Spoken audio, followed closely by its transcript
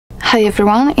Hi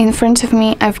everyone, in front of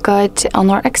me I've got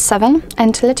Honor X7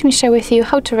 and let me share with you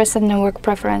how to reset network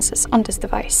preferences on this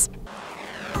device.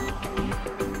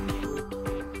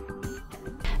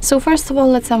 So first of all,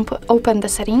 let's open the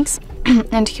settings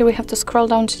and here we have to scroll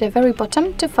down to the very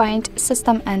bottom to find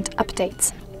System and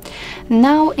Updates.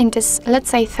 Now in this, let's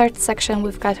say, third section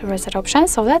we've got reset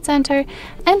options, so let's enter,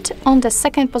 and on the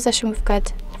second position we've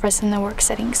got reset network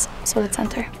settings, so let's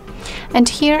enter. And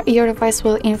here your device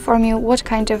will inform you what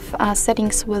kind of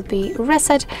settings will be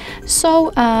reset,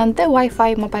 so the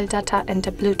Wi-Fi, mobile data and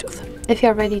the Bluetooth. If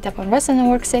you're ready, tap on reset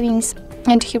network settings,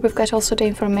 and here we've got also the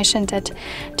information that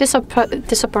this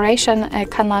operation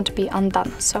cannot be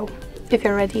undone. So if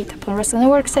you're ready, tap on reset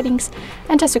network settings,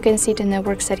 and as you can see, the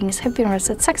network settings have been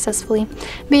reset successfully.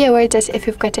 Be aware that if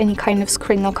you've got any kind of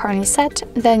screen lock currently set,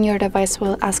 then your device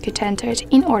will ask you to enter it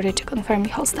in order to confirm the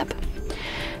whole step.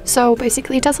 So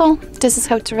basically that's all. This is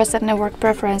how to reset network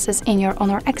preferences in your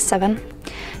Honor X7.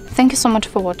 Thank you so much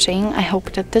for watching. I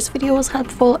hope that this video was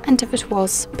helpful, and if it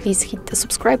was, please hit the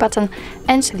subscribe button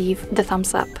and leave the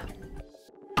thumbs up.